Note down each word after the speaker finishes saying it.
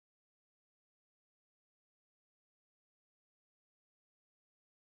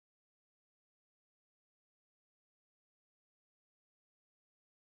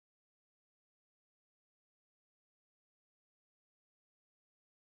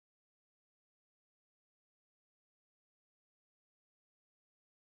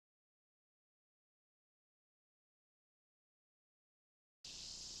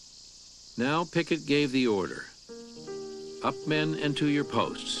Now Pickett gave the order. Up, men, and to your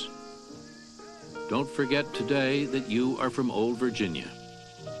posts. Don't forget today that you are from Old Virginia.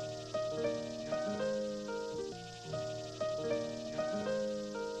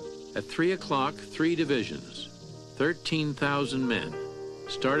 At 3 o'clock, 3 divisions, 13,000 men,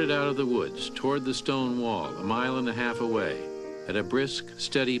 started out of the woods toward the stone wall a mile and a half away at a brisk,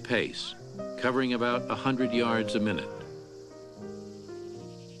 steady pace, covering about 100 yards a minute.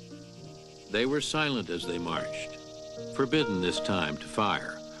 They were silent as they marched, forbidden this time to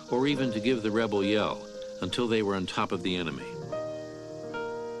fire or even to give the rebel yell until they were on top of the enemy.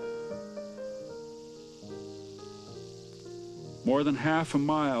 More than half a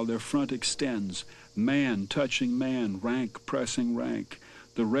mile their front extends, man touching man, rank pressing rank.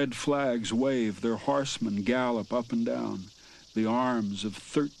 The red flags wave, their horsemen gallop up and down. The arms of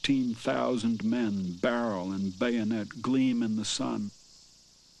 13,000 men, barrel and bayonet, gleam in the sun.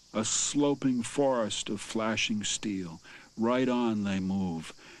 A sloping forest of flashing steel. Right on they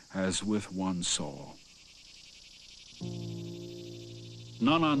move, as with one soul.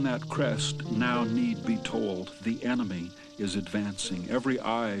 None on that crest now need be told. The enemy is advancing. Every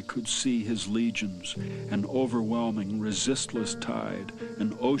eye could see his legions, an overwhelming, resistless tide,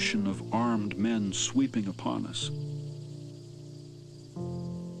 an ocean of armed men sweeping upon us.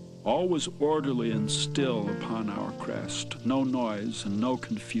 All was orderly and still upon our crest, no noise and no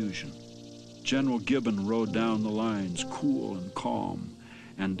confusion. General Gibbon rode down the lines, cool and calm,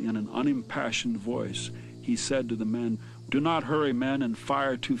 and in an unimpassioned voice, he said to the men, "Do not hurry, men, and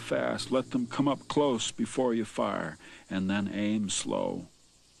fire too fast. Let them come up close before you fire, and then aim slow."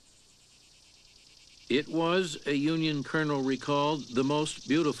 It was, a Union colonel recalled, the most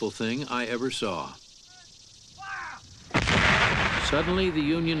beautiful thing I ever saw. Suddenly, the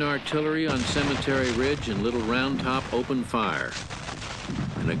Union artillery on Cemetery Ridge and Little Round Top opened fire,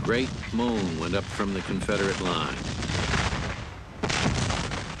 and a great moan went up from the Confederate line.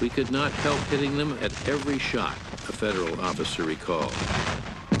 We could not help hitting them at every shot, a Federal officer recalled.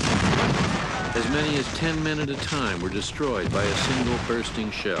 As many as 10 men at a time were destroyed by a single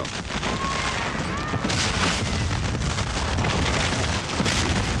bursting shell.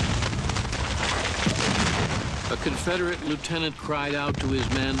 A Confederate lieutenant cried out to his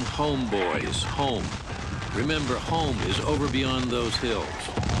men, "Home, boys, home. Remember, home is over beyond those hills."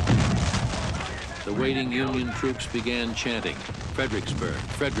 The waiting Union troops began chanting, "Fredericksburg,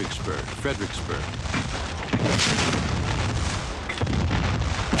 Fredericksburg, Fredericksburg."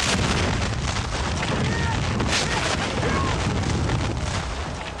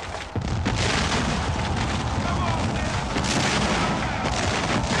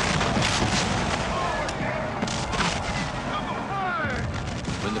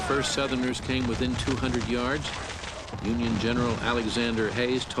 When the first Southerners came within 200 yards, Union General Alexander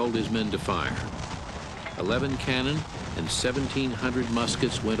Hayes told his men to fire. 11 cannon and 1,700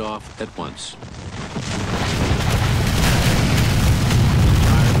 muskets went off at once.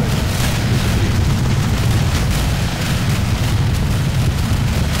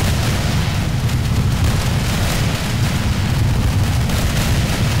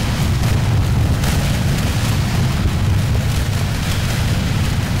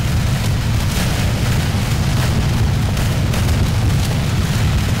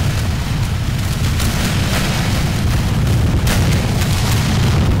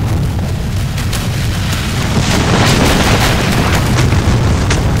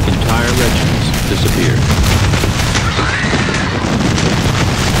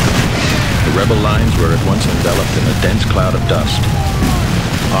 Lines were at once enveloped in a dense cloud of dust.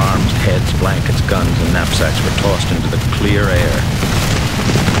 Arms, heads, blankets, guns, and knapsacks were tossed into the clear air.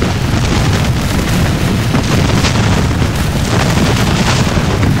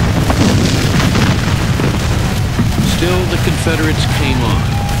 Still, the Confederates came on.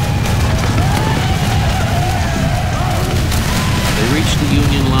 They reached the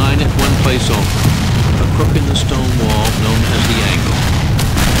Union line at one place only, a crook in the stone wall known as the Angle.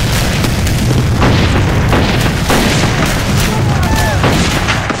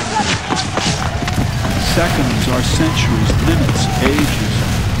 Seconds are centuries, minutes, ages.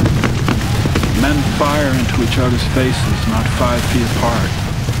 Men fire into each other's faces, not 5 feet apart.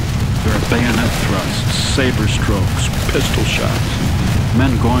 There are bayonet thrusts, saber strokes, pistol shots.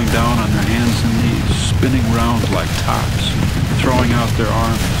 Men going down on their hands and knees, spinning round like tops, throwing out their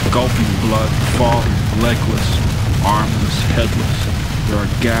arms, gulping blood, falling, legless, armless, headless. There are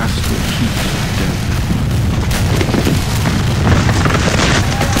ghastly heaps of dead men.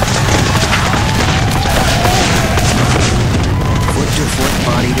 to foot,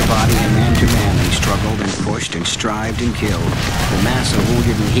 body to body, and man to man, they struggled and pushed and strived and killed. The mass of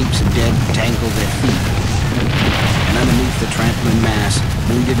wounded and heaps of dead tangled their feet. And underneath the trampling mass,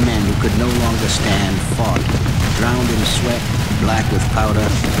 wounded men who could no longer stand fought, drowned in sweat, black with powder,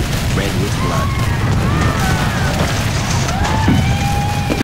 red with blood.